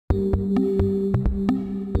Hello,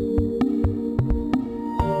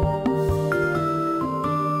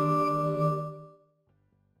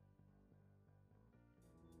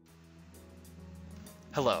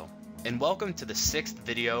 and welcome to the 6th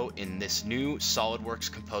video in this new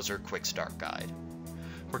SOLIDWORKS Composer Quick Start guide.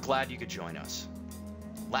 We're glad you could join us.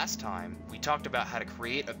 Last time, we talked about how to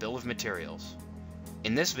create a bill of materials.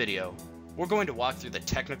 In this video, we're going to walk through the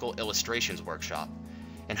Technical Illustrations workshop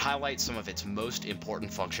and highlight some of its most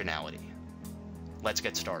important functionality. Let's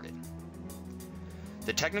get started.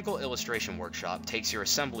 The Technical Illustration workshop takes your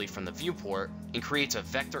assembly from the viewport and creates a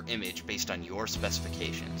vector image based on your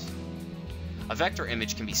specifications. A vector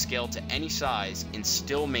image can be scaled to any size and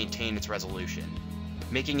still maintain its resolution,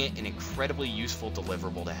 making it an incredibly useful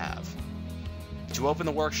deliverable to have. To open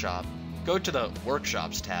the workshop, go to the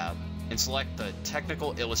Workshops tab and select the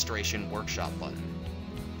Technical Illustration Workshop button.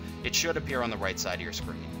 It should appear on the right side of your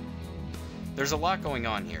screen. There's a lot going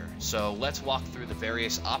on here, so let's walk through the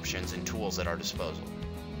various options and tools at our disposal.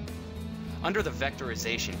 Under the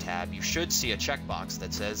Vectorization tab, you should see a checkbox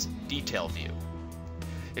that says Detail View.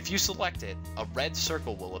 If you select it, a red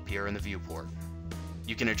circle will appear in the viewport.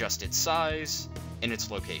 You can adjust its size and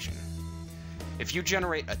its location. If you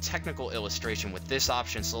generate a technical illustration with this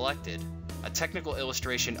option selected, a technical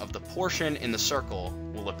illustration of the portion in the circle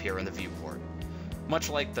will appear in the viewport, much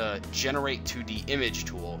like the Generate 2D Image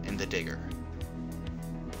tool in the Digger.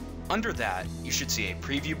 Under that, you should see a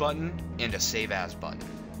Preview button and a Save As button.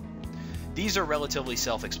 These are relatively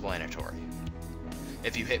self-explanatory.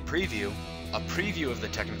 If you hit Preview, a preview of the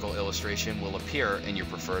technical illustration will appear in your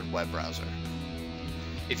preferred web browser.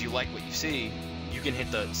 If you like what you see, you can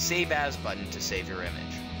hit the Save As button to save your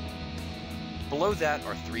image. Below that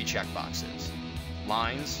are 3 checkboxes: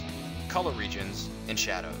 Lines, Color Regions, and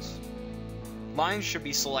Shadows. Lines should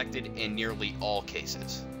be selected in nearly all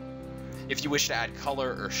cases. If you wish to add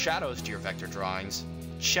color or shadows to your vector drawings,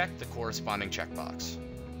 check the corresponding checkbox.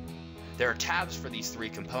 There are tabs for these 3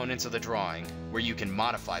 components of the drawing where you can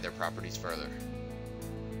modify their properties further.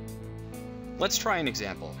 Let's try an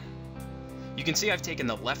example. You can see I've taken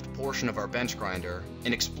the left portion of our bench grinder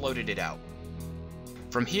and exploded it out.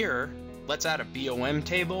 From here, let's add a BOM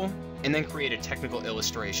table and then create a technical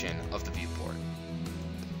illustration of the viewport.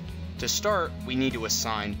 To start, we need to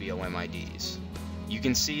assign BOM IDs. You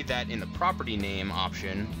can see that in the property name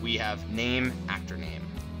option, we have name, actor name.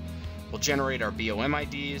 We'll generate our BOM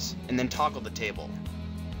IDs and then toggle the table.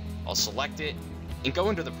 I'll select it and go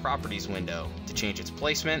into the Properties window to change its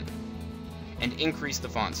placement and increase the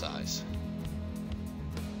font size.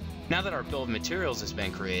 Now that our bill of materials has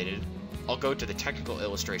been created, I'll go to the Technical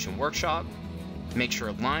Illustration Workshop, make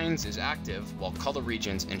sure Lines is active while Color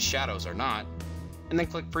Regions and Shadows are not, and then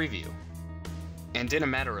click Preview. And in a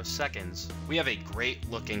matter of seconds, we have a great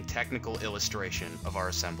looking technical illustration of our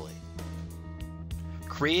assembly.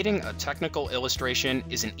 Creating a technical illustration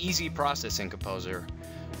is an easy process in Composer,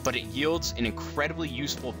 but it yields an incredibly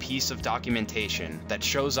useful piece of documentation that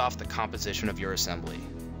shows off the composition of your assembly.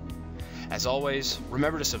 As always,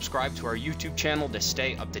 remember to subscribe to our YouTube channel to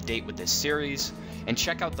stay up to date with this series, and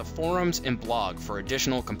check out the forums and blog for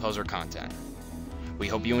additional Composer content. We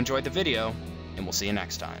hope you enjoyed the video, and we'll see you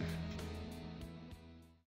next time.